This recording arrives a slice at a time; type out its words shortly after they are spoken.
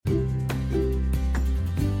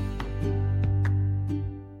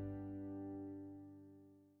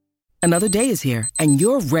Another day is here, and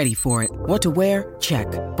you're ready for it. What to wear? Check.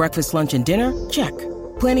 Breakfast, lunch, and dinner? Check.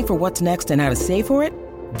 Planning for what's next and how to save for it?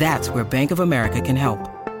 That's where Bank of America can help.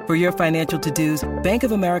 For your financial to-dos, Bank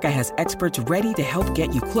of America has experts ready to help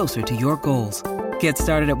get you closer to your goals. Get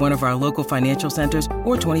started at one of our local financial centers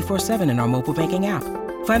or 24/7 in our mobile banking app.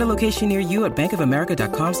 Find a location near you at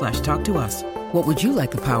bankofamerica.com/talktous. What would you like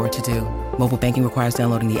the power to do? Mobile banking requires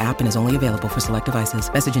downloading the app and is only available for select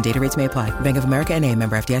devices. Message and data rates may apply. Bank of America NA,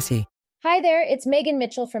 member FDIC. Hi there, it's Megan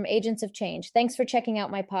Mitchell from Agents of Change. Thanks for checking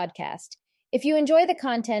out my podcast. If you enjoy the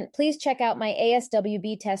content, please check out my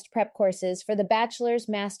ASWB test prep courses for the bachelor's,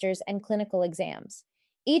 master's, and clinical exams.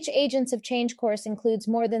 Each Agents of Change course includes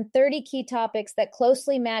more than 30 key topics that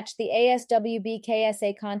closely match the ASWB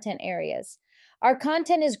KSA content areas. Our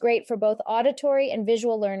content is great for both auditory and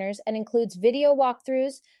visual learners and includes video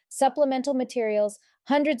walkthroughs, supplemental materials,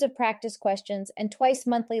 hundreds of practice questions, and twice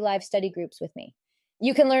monthly live study groups with me.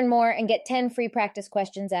 You can learn more and get 10 free practice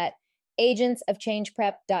questions at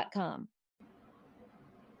agentsofchangeprep.com.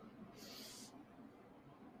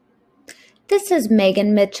 This is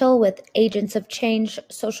Megan Mitchell with Agents of Change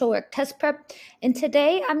Social Work Test Prep, and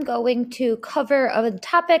today I'm going to cover a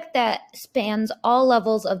topic that spans all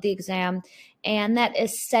levels of the exam, and that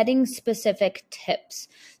is setting-specific tips.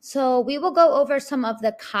 So we will go over some of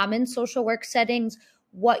the common social work settings,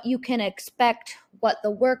 what you can expect, what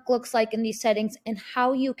the work looks like in these settings, and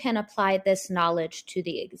how you can apply this knowledge to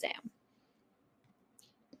the exam.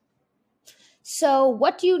 So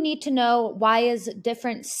what do you need to know? Why is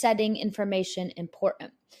different setting information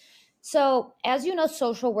important? So as you know,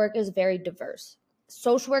 social work is very diverse.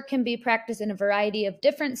 Social work can be practiced in a variety of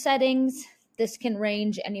different settings. This can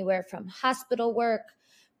range anywhere from hospital work,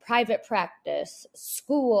 private practice,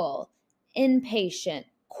 school, inpatient,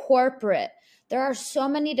 corporate. There are so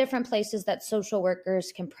many different places that social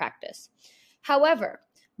workers can practice. However,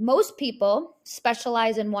 most people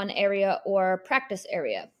specialize in one area or practice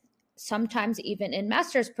area. Sometimes even in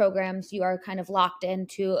master's programs, you are kind of locked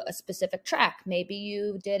into a specific track. Maybe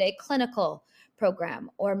you did a clinical program,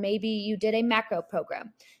 or maybe you did a macro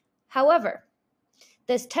program. However,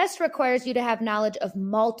 this test requires you to have knowledge of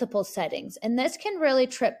multiple settings, and this can really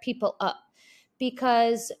trip people up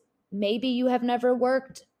because maybe you have never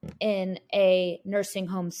worked in a nursing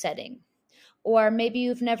home setting, or maybe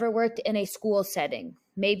you've never worked in a school setting.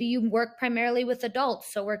 Maybe you work primarily with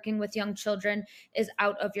adults, so working with young children is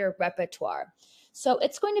out of your repertoire. So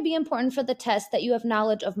it's going to be important for the test that you have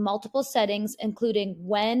knowledge of multiple settings, including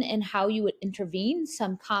when and how you would intervene,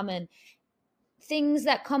 some common things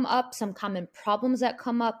that come up, some common problems that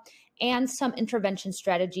come up, and some intervention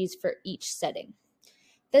strategies for each setting.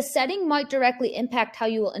 The setting might directly impact how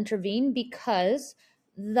you will intervene because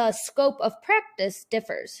the scope of practice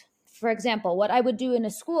differs. For example, what I would do in a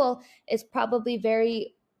school is probably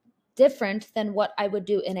very different than what I would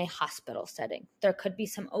do in a hospital setting. There could be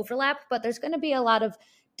some overlap, but there's going to be a lot of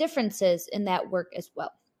differences in that work as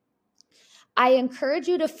well. I encourage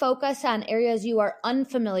you to focus on areas you are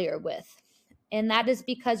unfamiliar with. And that is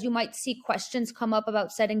because you might see questions come up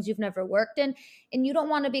about settings you've never worked in, and you don't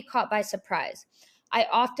want to be caught by surprise. I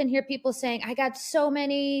often hear people saying, I got so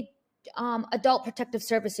many adult protective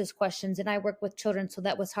services questions and I work with children, so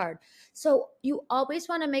that was hard. So you always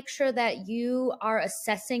want to make sure that you are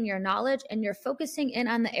assessing your knowledge and you're focusing in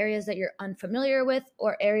on the areas that you're unfamiliar with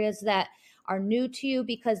or areas that are new to you,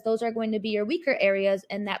 because those are going to be your weaker areas,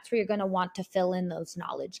 and that's where you're going to want to fill in those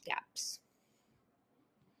knowledge gaps.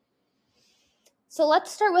 So let's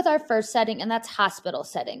start with our first setting, and that's hospital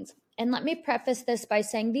settings. And let me preface this by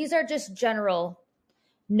saying these are just general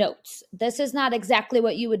notes. This is not exactly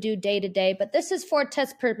what you would do day to day, but this is for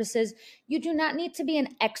test purposes. You do not need to be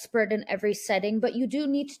an expert in every setting, but you do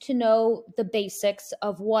need to know the basics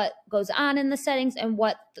of what goes on in the settings and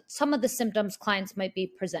what some of the symptoms clients might be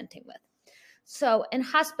presenting with. So in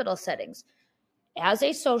hospital settings, as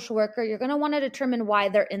a social worker, you're going to want to determine why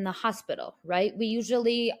they're in the hospital, right? We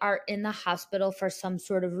usually are in the hospital for some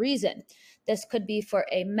sort of reason. This could be for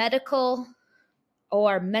a medical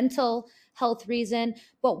or mental health reason,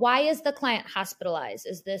 but why is the client hospitalized?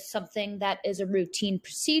 Is this something that is a routine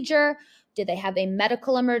procedure? Did they have a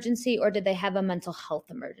medical emergency, or did they have a mental health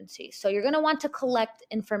emergency? So you're going to want to collect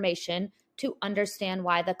information to understand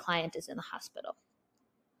why the client is in the hospital.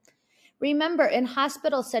 Remember, in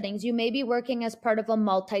hospital settings, you may be working as part of a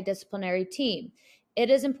multidisciplinary team. It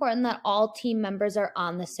is important that all team members are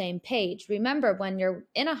on the same page. Remember, when you're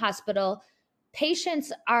in a hospital,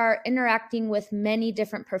 patients are interacting with many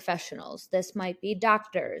different professionals. This might be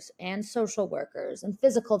doctors and social workers and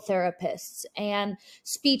physical therapists and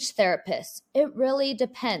speech therapists. It really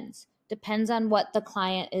depends. Depends on what the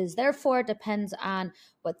client is there for, depends on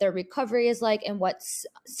what their recovery is like and what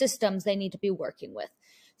systems they need to be working with.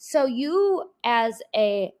 So you, as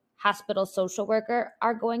a hospital social worker,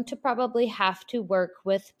 are going to probably have to work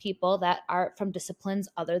with people that are from disciplines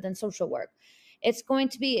other than social work. It's going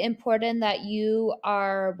to be important that you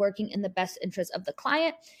are working in the best interest of the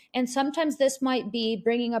client. And sometimes this might be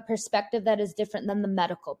bringing a perspective that is different than the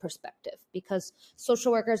medical perspective, because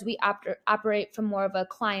social workers, we operate from more of a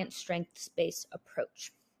client strengths-based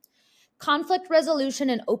approach. Conflict resolution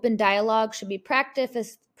and open dialogue should be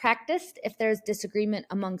practiced if there's disagreement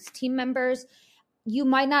amongst team members. You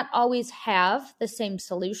might not always have the same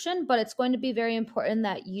solution, but it's going to be very important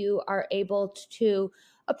that you are able to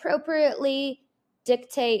appropriately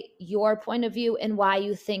dictate your point of view and why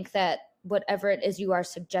you think that whatever it is you are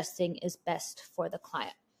suggesting is best for the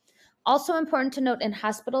client. Also important to note in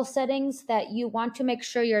hospital settings that you want to make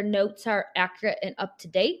sure your notes are accurate and up to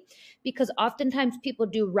date, because oftentimes people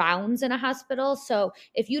do rounds in a hospital. So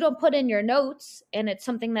if you don't put in your notes and it's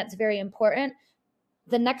something that's very important,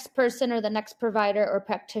 the next person or the next provider or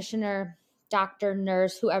practitioner, doctor,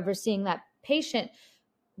 nurse, whoever's seeing that patient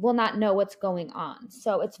will not know what's going on.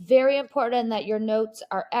 So it's very important that your notes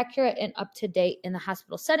are accurate and up to date in the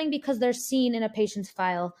hospital setting, because they're seen in a patient's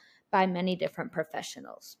file by many different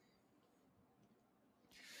professionals.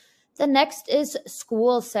 The next is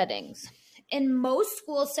school settings. In most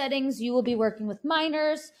school settings, you will be working with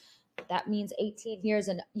minors. That means 18 years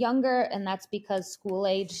and younger, and that's because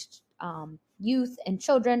school-aged youth and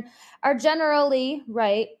children are generally,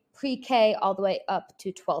 pre-K all the way up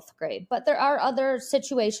to 12th grade. But there are other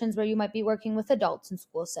situations where you might be working with adults in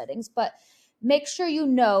school settings, but make sure you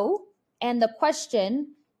know, and the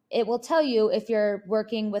question, it will tell you if you're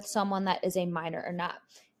working with someone that is a minor or not.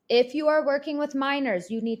 If you are working with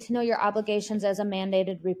minors, you need to know your obligations as a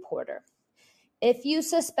mandated reporter. If you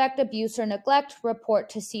suspect abuse or neglect, report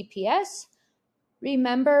to CPS.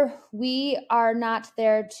 Remember, we are not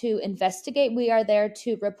there to investigate. We are there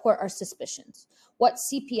to report our suspicions. What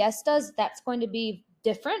CPS does, that's going to be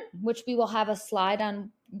different, which we will have a slide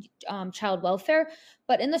on child welfare.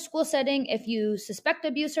 But in the school setting, if you suspect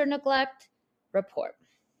abuse or neglect, report.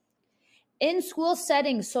 In school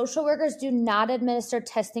settings, social workers do not administer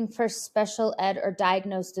testing for special ed or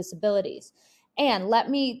diagnosed disabilities. And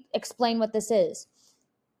let me explain what this is.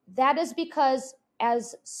 That is because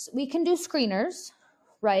as we can do screeners,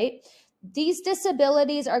 right? These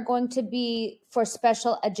disabilities are going to be for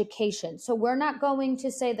special education. So we're not going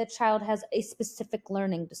to say the child has a specific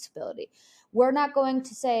learning disability. We're not going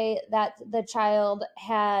to say that the child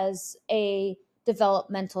has a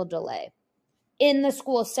developmental delay in the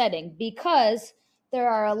school setting, because there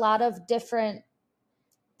are a lot of different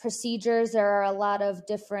procedures, there are a lot of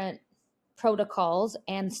different protocols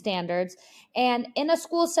and standards. And in a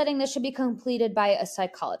school setting, this should be completed by a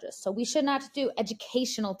psychologist. So we should not do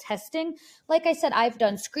educational testing. Like I said, I've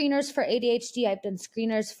done screeners for ADHD, I've done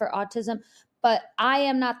screeners for autism, but I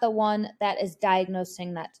am not the one that is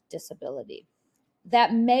diagnosing that disability.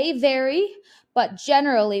 That may vary, but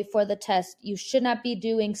generally for the test, you should not be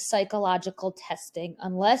doing psychological testing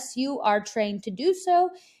unless you are trained to do so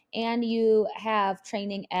and you have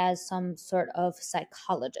training as some sort of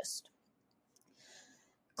psychologist.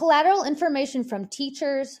 Collateral information from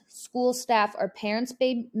teachers, school staff, or parents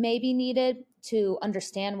may be needed to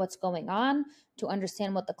understand what's going on, to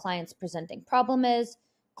understand what the client's presenting problem is.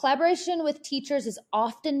 Collaboration with teachers is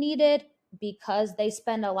often needed because they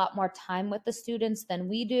spend a lot more time with the students than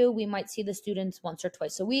we do. We might see the students once or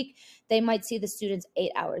twice a week. They might see the students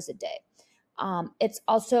 8 hours a day. It's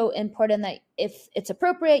also important that if it's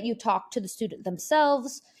appropriate, you talk to the student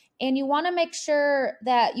themselves. And you want to make sure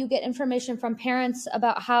that you get information from parents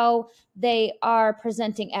about how they are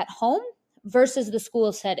presenting at home versus the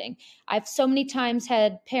school setting. I've so many times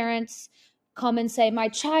had parents come and say, my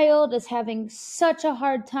child is having such a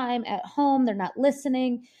hard time at home. They're not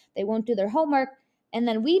listening. They won't do their homework. And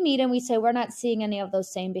then we meet and we say, we're not seeing any of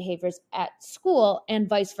those same behaviors at school, and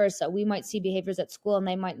vice versa. We might see behaviors at school and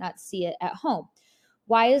they might not see it at home.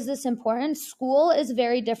 Why is this important? School is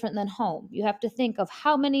very different than home. You have to think of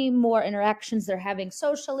how many more interactions they're having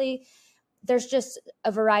socially. There's just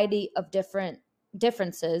a variety of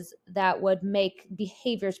differences that would make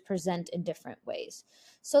behaviors present in different ways.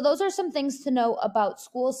 So those are some things to know about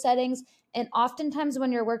school settings. And oftentimes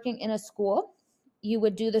when you're working in a school, you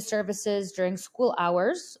would do the services during school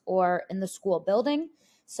hours or in the school building.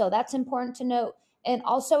 So that's important to note. And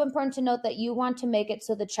also important to note that you want to make it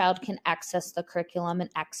so the child can access the curriculum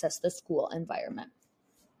and access the school environment.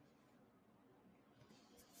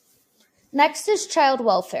 Next is child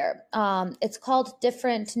welfare. It's called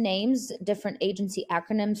different names, different agency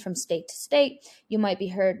acronyms from state to state. You might be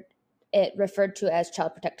heard it referred to as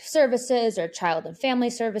Child Protective Services or Child and Family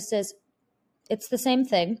Services. It's the same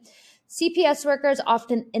thing. CPS workers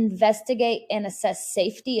often investigate and assess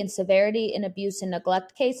safety and severity in abuse and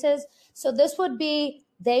neglect cases. So this would be,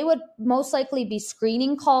 they would most likely be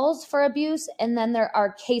screening calls for abuse, and then there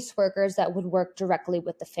are caseworkers that would work directly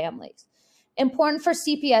with the families. Important for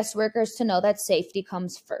CPS workers to know that safety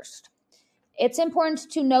comes first. It's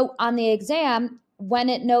important to note on the exam when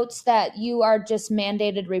it notes that you are just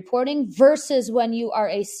mandated reporting versus when you are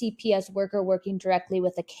a CPS worker working directly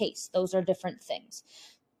with a case. Those are different things.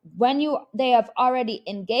 When they have already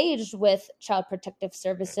engaged with Child Protective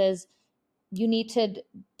Services, you need to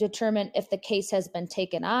determine if the case has been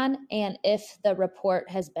taken on and if the report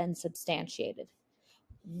has been substantiated.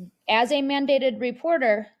 As a mandated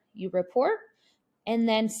reporter, you report, and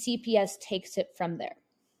then CPS takes it from there.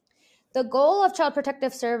 The goal of Child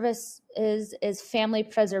Protective Service is family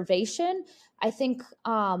preservation. I think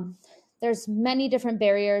there's many different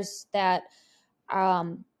barriers that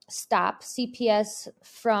stop CPS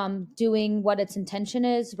from doing what its intention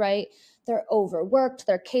is, right? They're overworked,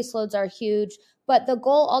 their caseloads are huge, but the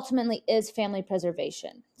goal ultimately is family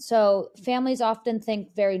preservation. So families often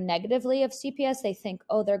think very negatively of CPS. They think,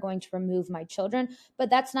 oh, they're going to remove my children, but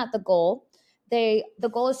that's not the goal. The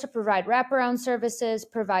goal is to provide wraparound services,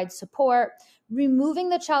 provide support. Removing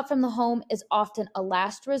the child from the home is often a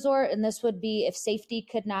last resort, and this would be if safety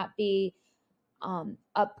could not be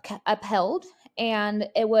upheld, and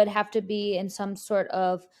it would have to be in some sort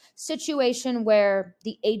of situation where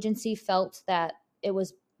the agency felt that it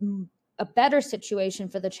was a better situation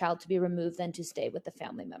for the child to be removed than to stay with the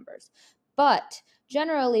family members. But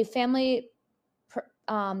generally,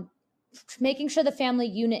 making sure the family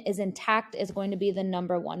unit is intact is going to be the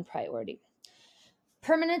number one priority.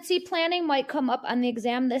 Permanency planning might come up on the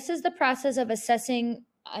exam. This is the process of assessing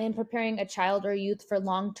and preparing a child or youth for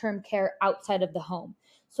long-term care outside of the home.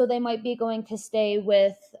 So they might be going to stay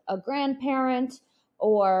with a grandparent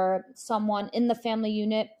or someone in the family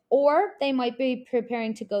unit, or they might be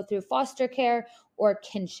preparing to go through foster care or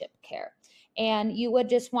kinship care. And you would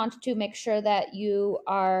just want to make sure that you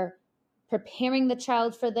are preparing the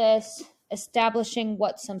child for this, establishing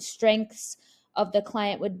what some strengths of the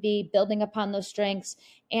client would be, building upon those strengths,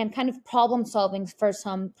 and kind of problem solving for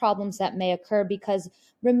some problems that may occur, because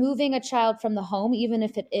removing a child from the home, even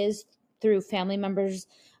if it is through family members,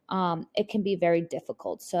 it can be very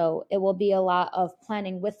difficult. So it will be a lot of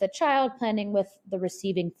planning with the child, planning with the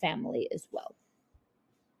receiving family as well.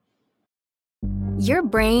 Your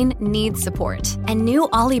brain needs support, and new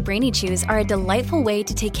Ollie Brainy Chews are a delightful way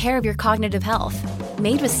to take care of your cognitive health.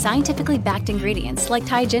 Made with scientifically backed ingredients like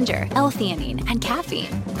Thai ginger, L-theanine, and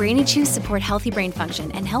caffeine, Brainy Chews support healthy brain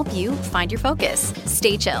function and help you find your focus,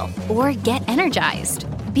 stay chill, or get energized.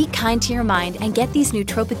 Be kind to your mind and get these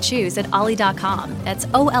nootropic chews at ollie.com. That's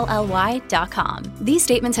OLLY.com. These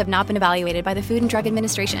statements have not been evaluated by the Food and Drug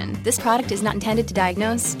Administration. This product is not intended to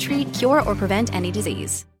diagnose, treat, cure, or prevent any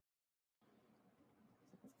disease.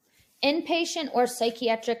 Inpatient or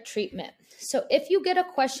psychiatric treatment. So if you get a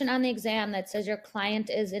question on the exam that says your client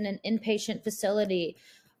is in an inpatient facility,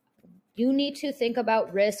 you need to think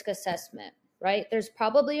about risk assessment, right? There's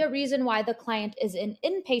probably a reason why the client is in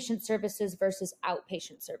inpatient services versus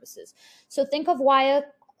outpatient services. So think of why a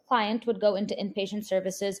client would go into inpatient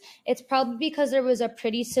services. It's probably because there was a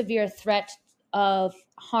pretty severe threat of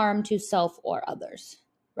harm to self or others,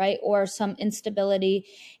 right? Or some instability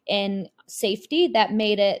in safety that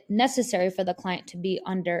made it necessary for the client to be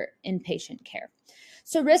under inpatient care.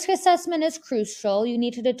 So risk assessment is crucial. You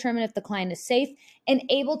need to determine if the client is safe and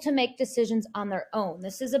able to make decisions on their own.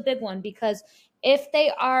 This is a big one, because if they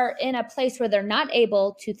are in a place where they're not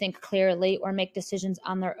able to think clearly or make decisions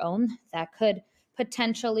on their own, that could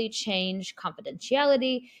potentially change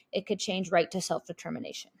confidentiality. It could change right to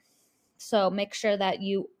self-determination. So make sure that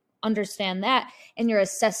you understand that and you're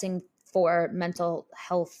assessing for mental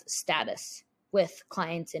health status with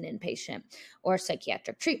clients in inpatient or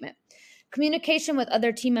psychiatric treatment. Communication with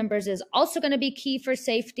other team members is also going to be key for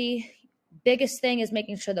safety. Biggest thing is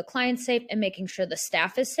making sure the client's safe and making sure the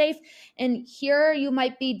staff is safe. And here you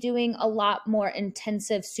might be doing a lot more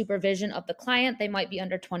intensive supervision of the client. They might be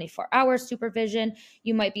under 24-hour supervision.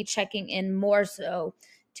 You might be checking in more so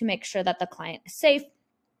to make sure that the client is safe.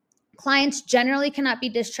 Clients generally cannot be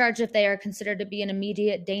discharged if they are considered to be an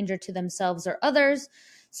immediate danger to themselves or others.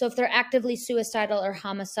 So if they're actively suicidal or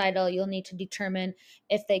homicidal, you'll need to determine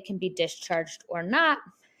if they can be discharged or not.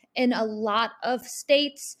 In a lot of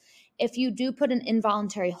states, if you do put an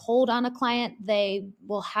involuntary hold on a client, they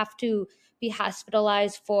will have to be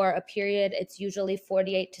hospitalized for a period. It's usually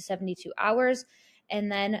 48 to 72 hours,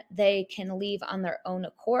 and then they can leave on their own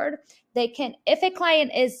accord. They can, if a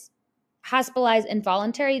client is hospitalized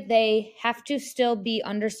involuntary, they have to still be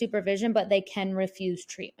under supervision, but they can refuse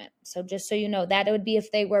treatment. So just so you know, that it would be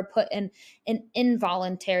if they were put in an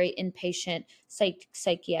involuntary inpatient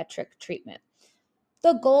psychiatric treatment.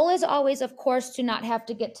 The goal is always, of course, to not have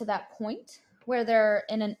to get to that point where they're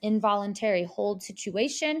in an involuntary hold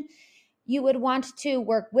situation. You would want to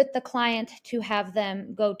work with the client to have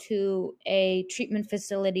them go to a treatment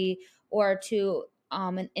facility or to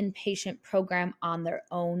an inpatient program on their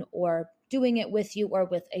own, or doing it with you or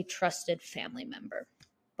with a trusted family member.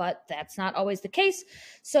 But that's not always the case.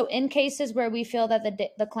 So in cases where we feel that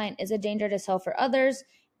the client is a danger to self or others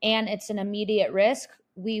and it's an immediate risk,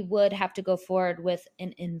 we would have to go forward with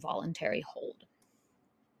an involuntary hold.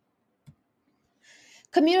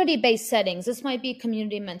 Community-based settings. This might be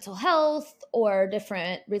community mental health or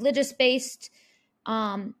different religious-based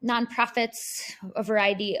nonprofits, a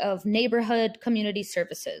variety of neighborhood community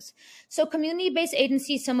services. So community-based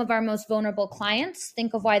agencies, some of our most vulnerable clients,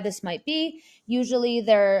 think of why this might be. Usually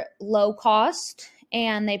they're low cost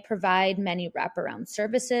and they provide many wraparound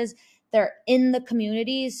services. They're in the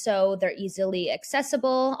communities, so they're easily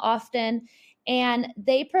accessible often. And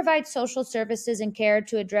they provide social services and care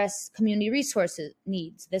to address community resources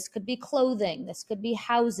needs. This could be clothing, this could be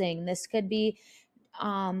housing, this could be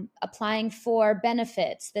applying for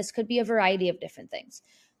benefits. This could be a variety of different things.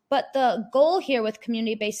 But the goal here with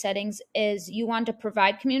community-based settings is you want to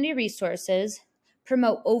provide community resources,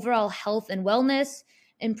 promote overall health and wellness,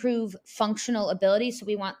 improve functional ability. So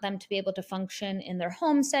we want them to be able to function in their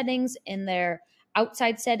home settings, in their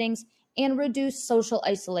outside settings, and reduce social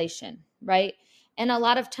isolation, right? And a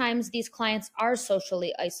lot of times these clients are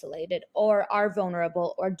socially isolated or are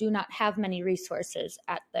vulnerable or do not have many resources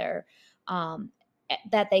at their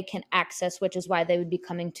that they can access, which is why they would be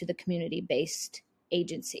coming to the community-based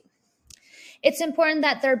agency. It's important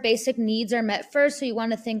that their basic needs are met first. So you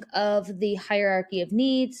want to think of the hierarchy of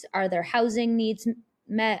needs. Are their housing needs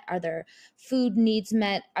met? Are their food needs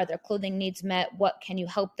met? Are their clothing needs met? What can you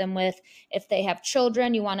help them with? If they have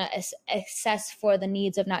children, you want to assess for the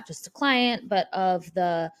needs of not just the client, but of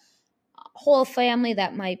the whole family.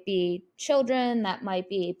 That might be children, that might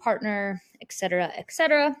be a partner, et cetera, et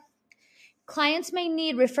cetera. Clients may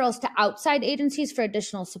need referrals to outside agencies for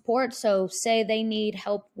additional support. So say they need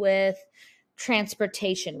help with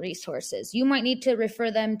transportation resources. You might need to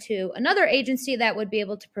refer them to another agency that would be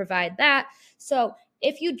able to provide that. So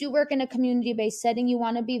if you do work in a community-based setting, you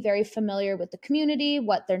want to be very familiar with the community,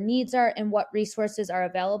 what their needs are, and what resources are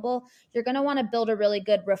available. You're going to want to build a really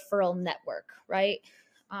good referral network, right?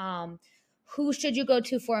 Who should you go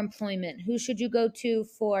to for employment? Who should you go to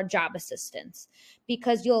for job assistance?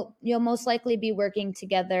 Because you'll most likely be working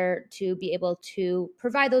together to be able to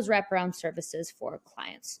provide those wraparound services for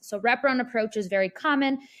clients. So wraparound approach is very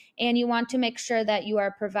common, and you want to make sure that you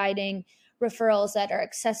are providing referrals that are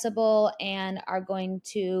accessible and are going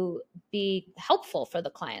to be helpful for the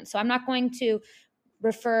client. So I'm not going to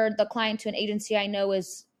refer the client to an agency I know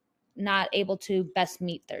is not able to best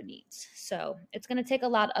meet their needs. So it's going to take a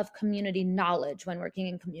lot of community knowledge when working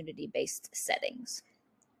in community-based settings.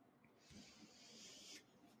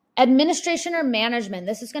 Administration or management.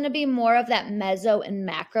 This is going to be more of that meso and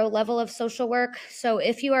macro level of social work. So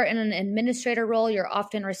if you are in an administrator role, you're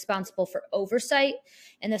often responsible for oversight.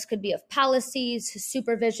 And this could be of policies,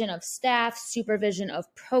 supervision of staff, supervision of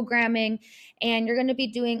programming. And you're going to be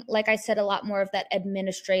doing, like I said, a lot more of that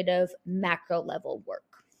administrative macro level work.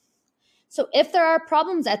 So if there are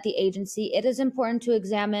problems at the agency, it is important to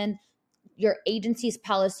examine your agency's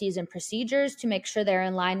policies and procedures to make sure they're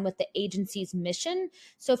in line with the agency's mission.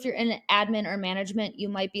 So if you're in admin or management, you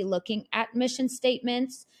might be looking at mission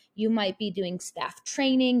statements. You might be doing staff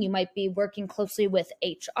training. You might be working closely with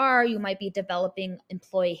HR. You might be developing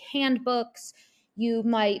employee handbooks. You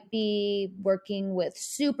might be working with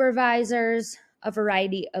supervisors, a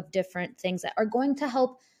variety of different things that are going to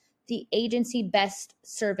help the agency best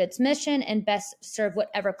serve its mission and best serve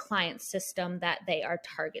whatever client system that they are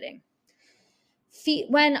targeting.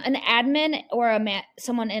 When an admin or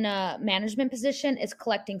someone in a management position is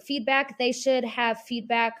collecting feedback, they should have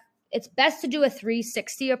feedback. It's best to do a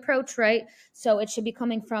 360 approach, right? So it should be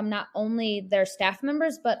coming from not only their staff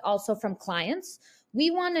members, but also from clients. We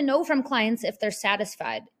want to know from clients if they're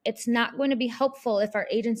satisfied. It's not going to be helpful if our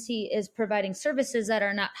agency is providing services that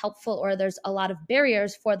are not helpful or there's a lot of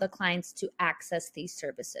barriers for the clients to access these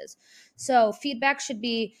services. So feedback should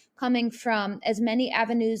be coming from as many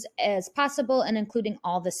avenues as possible and including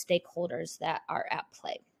all the stakeholders that are at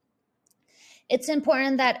play. It's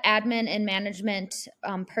important that admin and management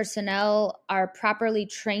personnel are properly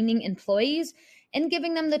training employees and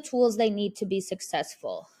giving them the tools they need to be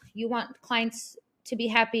successful. You want clients to be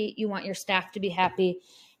happy, you want your staff to be happy,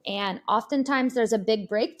 and oftentimes there's a big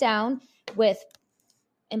breakdown with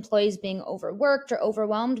employees being overworked or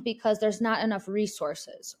overwhelmed because there's not enough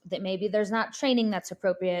resources, that maybe there's not training that's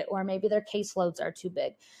appropriate, or maybe their caseloads are too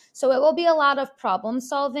big. So it will be a lot of problem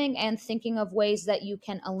solving and thinking of ways that you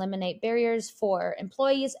can eliminate barriers for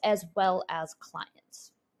employees as well as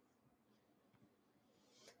clients.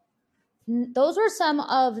 Those are some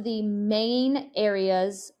of the main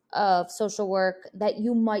areas of social work that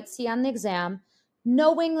you might see on the exam,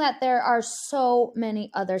 knowing that there are so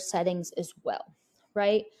many other settings as well,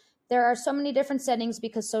 right? There are so many different settings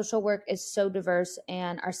because social work is so diverse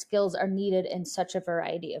and our skills are needed in such a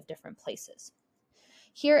variety of different places.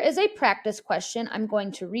 Here is a practice question. I'm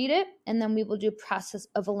going to read it and then we will do process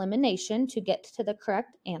of elimination to get to the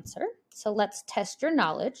correct answer. So let's test your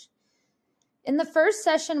knowledge. In the first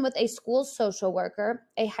session with a school social worker,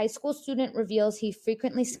 a high school student reveals he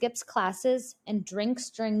frequently skips classes and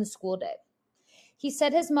drinks during the school day. He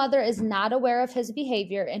said his mother is not aware of his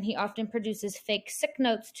behavior and he often produces fake sick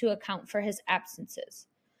notes to account for his absences.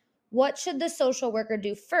 What should the social worker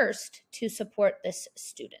do first to support this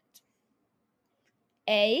student?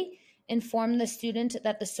 A, inform the student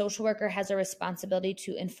that the social worker has a responsibility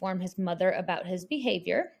to inform his mother about his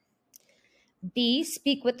behavior. B,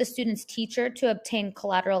 speak with the student's teacher to obtain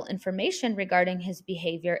collateral information regarding his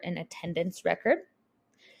behavior and attendance record.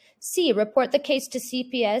 C, report the case to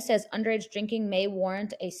CPS as underage drinking may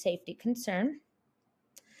warrant a safety concern.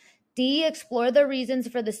 D, explore the reasons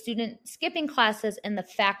for the student skipping classes and the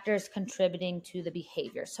factors contributing to the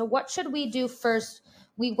behavior. So what should we do first?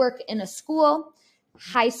 We work in a school,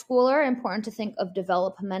 high schooler, important to think of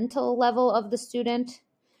developmental level of the student.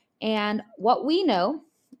 And what we know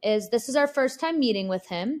is this is our first time meeting with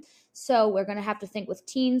him. So we're going to have to think with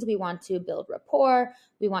teens. We want to build rapport.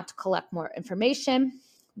 We want to collect more information.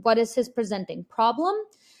 What is his presenting problem?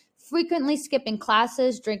 Frequently skipping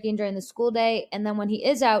classes, drinking during the school day. And then when he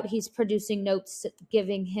is out, he's producing notes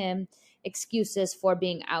giving him excuses for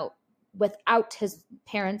being out without his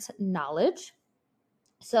parents' knowledge.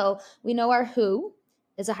 So we know our who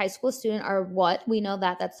is a high school student. Our what, we know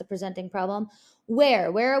that that's the presenting problem.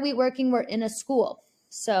 Where are we working? We're in a school.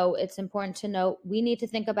 So it's important to note we need to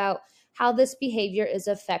think about how this behavior is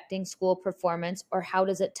affecting school performance, or how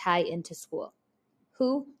does it tie into school?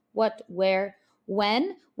 Who, what, where,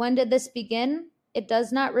 when did this begin? It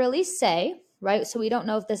does not really say, right? So we don't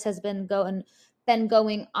know if this has been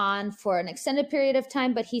going on for an extended period of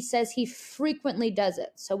time, but he says he frequently does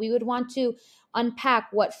it. So we would want to unpack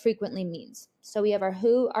what frequently means. So we have our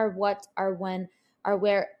who, our what, our when, our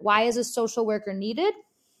where. Why is a social worker needed?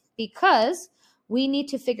 Because we need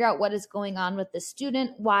to figure out what is going on with the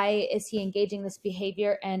student. Why is he engaging this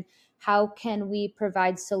behavior? And how can we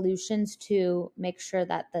provide solutions to make sure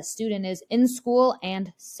that the student is in school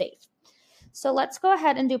and safe? So let's go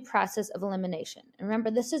ahead and do process of elimination. And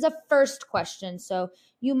remember, this is a first question. So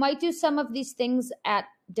you might do some of these things at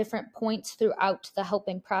different points throughout the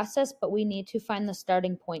helping process, but we need to find the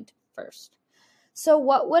starting point first. So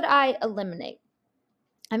what would I eliminate?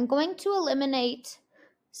 I'm going to eliminate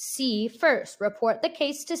C first. Report the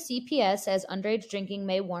case to CPS as underage drinking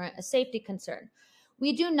may warrant a safety concern.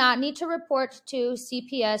 We do not need to report to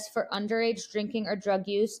CPS for underage drinking or drug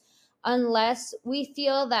use unless we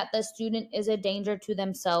feel that the student is a danger to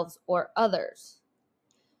themselves or others.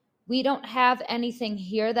 We don't have anything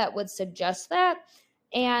here that would suggest that.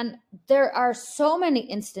 And there are so many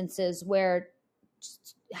instances where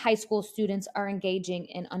high school students are engaging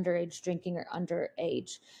in underage drinking or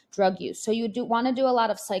underage drug use. So you do want to do a lot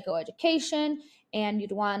of psychoeducation, and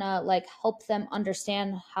you'd want to help them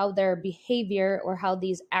understand how their behavior or how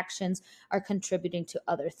these actions are contributing to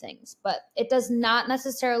other things. But it does not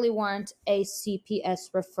necessarily warrant a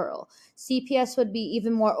CPS referral. CPS would be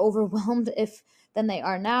even more overwhelmed than they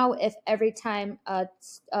are now if every time a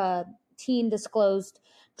teen disclosed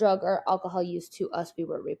drug or alcohol use to us, we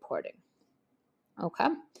were reporting. Okay.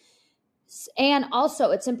 And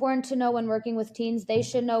also, it's important to know when working with teens, they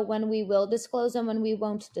should know when we will disclose and when we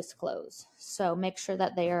won't disclose. So make sure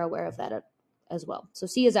that they are aware of that as well. So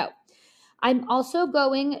C is out. I'm also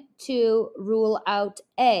going to rule out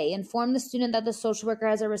A, inform the student that the social worker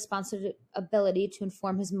has a responsibility to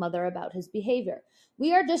inform his mother about his behavior.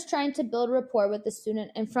 We are just trying to build rapport with the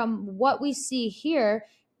student, and from what we see here,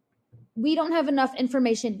 we don't have enough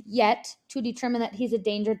information yet to determine that he's a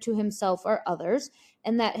danger to himself or others,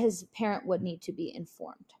 and that his parent would need to be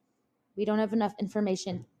informed. We don't have enough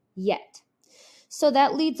information yet. So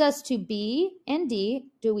that leads us to B and D.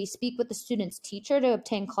 Do we speak with the student's teacher to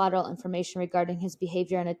obtain collateral information regarding his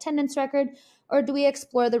behavior and attendance record, or do we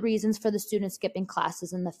explore the reasons for the student skipping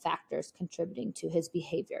classes and the factors contributing to his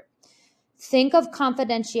behavior? Think of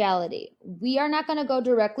confidentiality. We are not going to go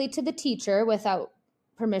directly to the teacher without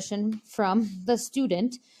permission from the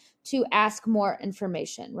student to ask more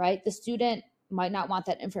information, right? The student might not want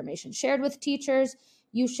that information shared with teachers.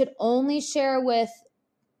 You should only share with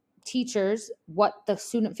teachers what the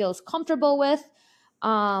student feels comfortable with,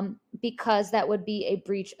 because that would be a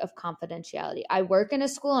breach of confidentiality. I work in a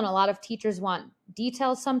school and a lot of teachers want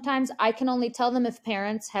details sometimes. I can only tell them if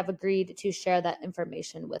parents have agreed to share that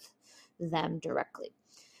information with them directly.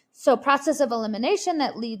 So process of elimination,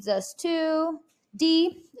 that leads us to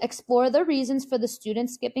D, explore the reasons for the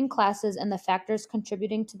student skipping classes and the factors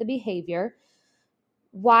contributing to the behavior.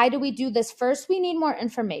 Why do we do this? First, we need more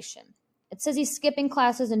information. It says he's skipping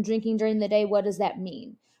classes and drinking during the day. What does that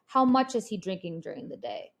mean? How much is he drinking during the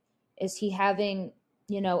day? Is he having,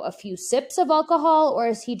 a few sips of alcohol, or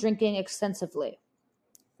is he drinking extensively?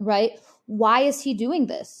 Right? Why is he doing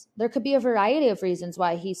this? There could be a variety of reasons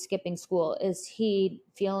why he's skipping school. Is he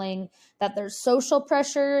feeling that there's social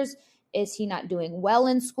pressures? Is he not doing well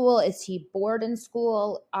in school? Is he bored in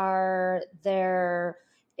school? Are there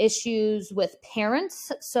issues with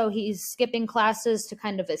parents, so he's skipping classes to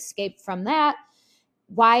kind of escape from that?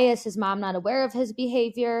 Why is his mom not aware of his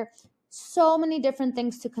behavior? So many different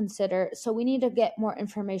things to consider. So we need to get more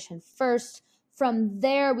information first. From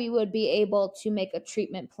there, we would be able to make a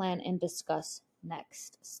treatment plan and discuss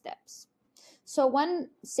next steps. So when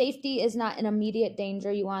safety is not an immediate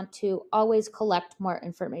danger, you want to always collect more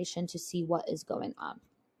information to see what is going on.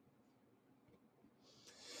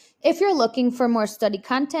 If you're looking for more study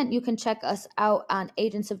content, you can check us out on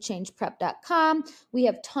agentsofchangeprep.com. We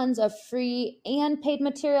have tons of free and paid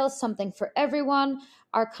materials, something for everyone.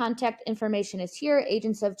 Our contact information is here,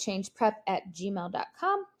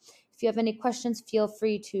 agentsofchangeprep@gmail.com. If you have any questions, feel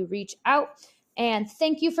free to reach out. And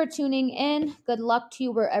thank you for tuning in. Good luck to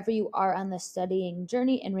you wherever you are on the studying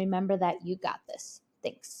journey. And remember that you got this.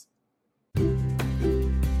 Thanks.